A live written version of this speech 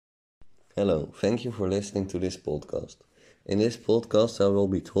Hello, thank you for listening to this podcast. In this podcast, I will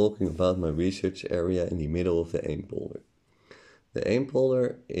be talking about my research area in the middle of the Eempolder. The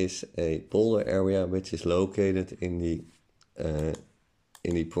Eempolder is a polder area which is located uh,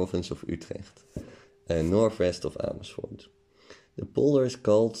 in the province of Utrecht, northwest of Amersfoort. The polder is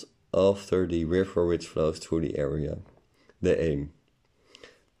called after the river which flows through the area, the Eem.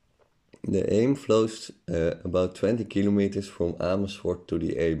 The Eem flows about 20 kilometers from Amersfoort to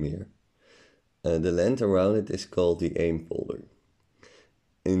the Eemmeer. The land around it is called the Eempolder.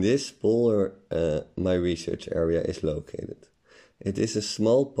 In this polder, my research area is located. It is a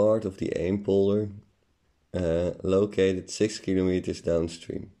small part of the Eempolder, located 6 kilometers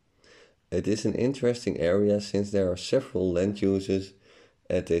downstream. It is an interesting area since there are several land uses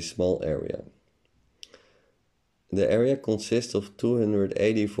at a small area. The area consists of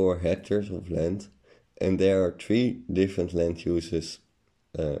 284 hectares of land, and there are 3 different land uses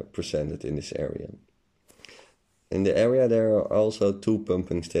presented in this area. In the area there are also 2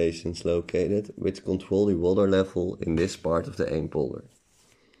 pumping stations located which control the water level in this part of the Eempolder.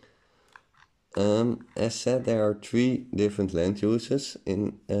 As said, there are 3 different land uses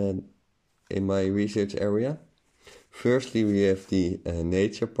in my research area. Firstly, we have the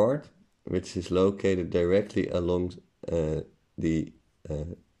nature part, which is located directly along the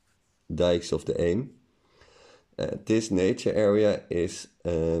dikes of the Eem. This nature area is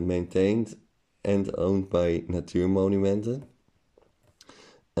maintained and owned by Natuurmonumenten.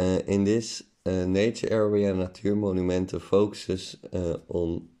 In this nature area, Natuurmonumenten focuses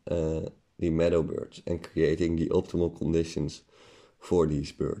on the meadowbirds and creating the optimal conditions for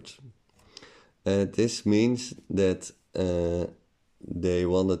these birds. This means that they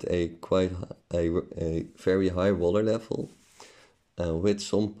wanted a very high water level with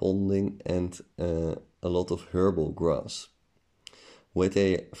some ponding and a lot of herbal grass. With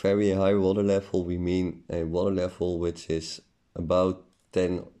a very high water level, we mean a water level which is about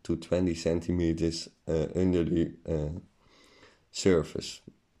 10 to 20 centimeters under the surface.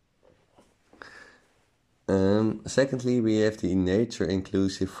 Secondly, we have the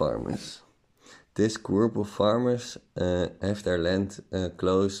nature-inclusive farmers. This group of farmers have their land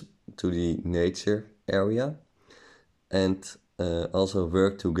close to the nature area and also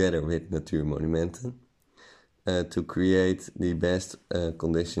work together with Natuurmonumenten to create the best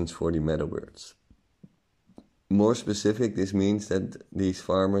conditions for the meadowbirds. More specific, this means that these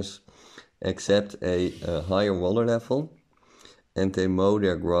farmers accept a higher water level and they mow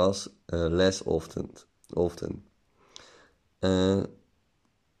their grass less often.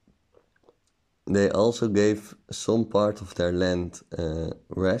 They also gave some part of their land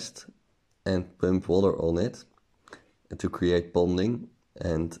rest and pump water on it to create ponding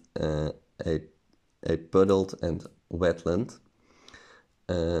and a puddled and wetland.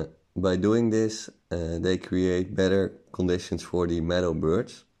 By doing this, they create better conditions for the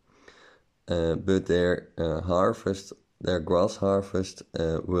meadowbirds, but their grass harvest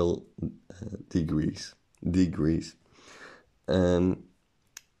will decrease.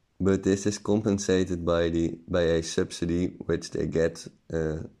 But this is compensated by a subsidy which they get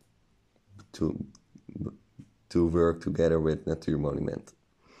to work together with Natuurmonumenten.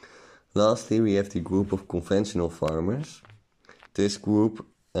 Lastly, we have the group of conventional farmers. This group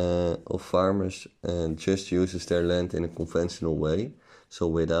of farmers just uses their land in a conventional way, so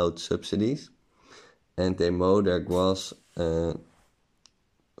without subsidies, and they mow their grass.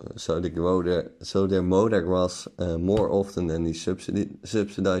 So they mow their grass more often than the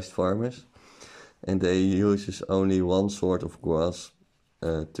subsidized farmers, and they use only one sort of grass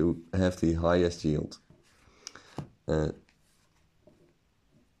to have the highest yield.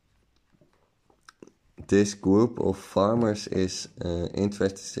 This group of farmers is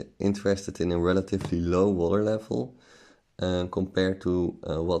interested in a relatively low water level compared to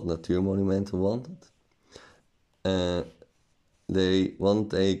what Natuurmonumenten wanted. They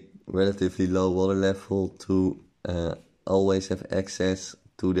want a relatively low water level to always have access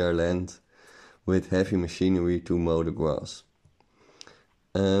to their land with heavy machinery to mow the grass.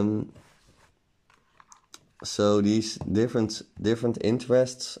 So these different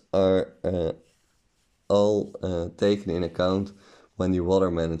interests are all taken in account when the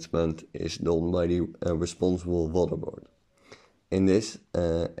water management is done by the responsible water board. In this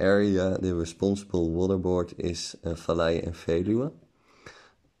area, the responsible water board is Vallei and Veluwe,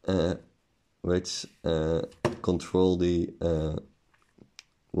 which control the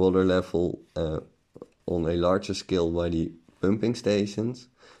water level on a larger scale by the pumping stations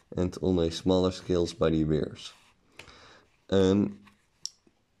and on a smaller scale by the weirs.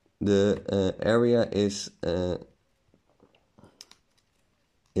 The area is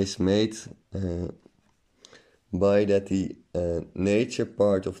is made by that the nature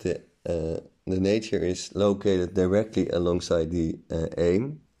part of the nature is located directly alongside the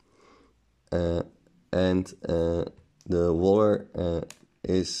aim, and the water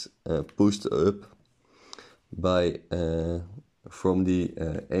is pushed up by from the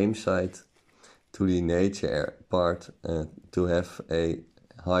aim side to the nature part to have a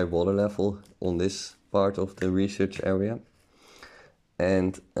high water level on this part of the research area.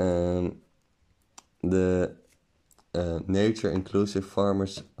 And the nature inclusive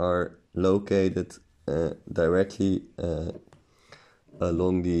farmers are located directly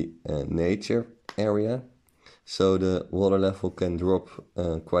along the nature area, so the water level can drop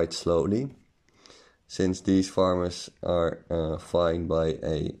quite slowly, since these farmers are fine by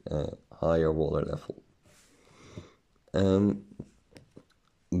a higher water level.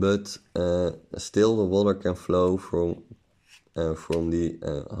 But still the water can flow from the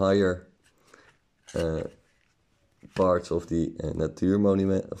higher parts of the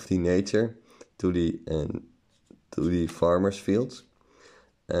natuurmonument of the nature to the farmers' fields,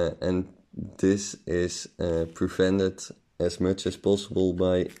 and this is prevented as much as possible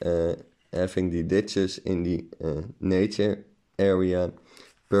by having the ditches in the nature area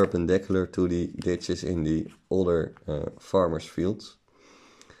perpendicular to the ditches in the other farmers' fields.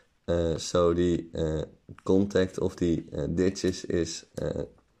 So the contact of the ditches is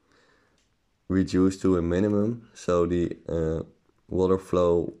reduced to a minimum, so the water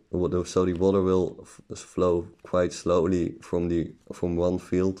will flow quite slowly from one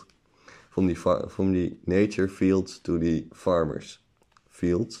field, from the nature fields to the farmers'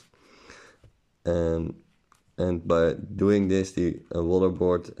 fields. And by doing this, the water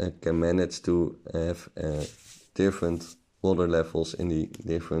board can manage to have different water levels in the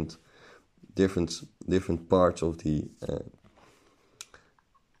different parts of the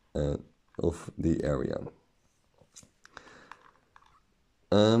area.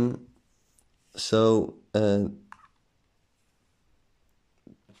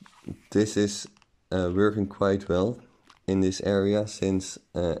 This is working quite well in this area, since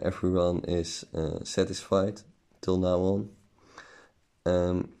everyone is satisfied till now on.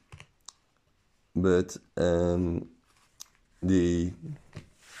 But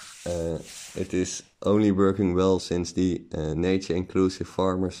it is only working well since the nature inclusive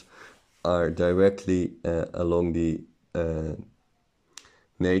farmers are directly along the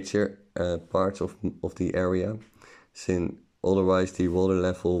nature parts of the area, since otherwise the water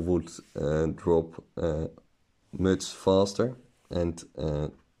level would drop much faster, and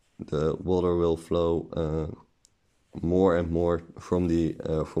the water will flow more and more from the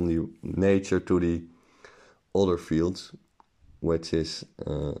nature to the other fields, which is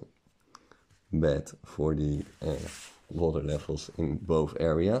bad for the water levels in both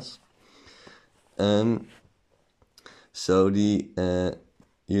areas. So the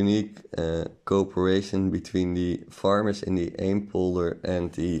unique cooperation between the farmers in the Eempolder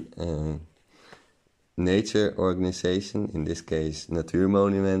and the nature organization, in this case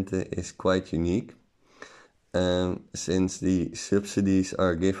Natuurmonumenten, is quite unique, since the subsidies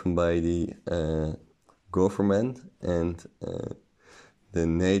are given by the government, and the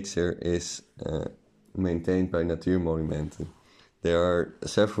nature is maintained by Natuurmonumenten. There are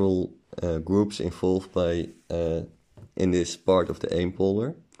several groups involved in this part of the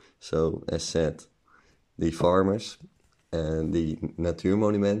Eempolder. So, as said, the farmers, the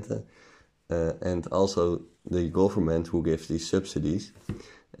Natuurmonumenten, and also the government who gives these subsidies.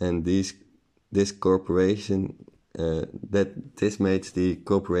 And this cooperation, this makes the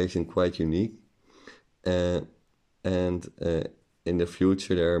cooperation quite unique. And in the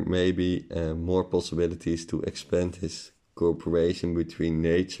future there may be more possibilities to expand this cooperation between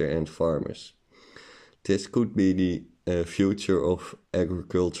nature and farmers. This could be the future of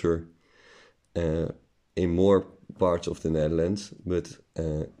agriculture in more parts of the Netherlands, but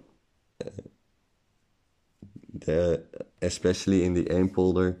especially in the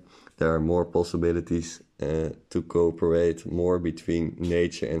Eempolder, there are more possibilities to cooperate more between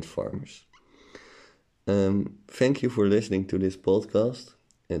nature and farmers. Thank you for listening to this podcast,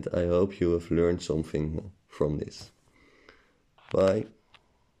 and I hope you have learned something from this. Bye.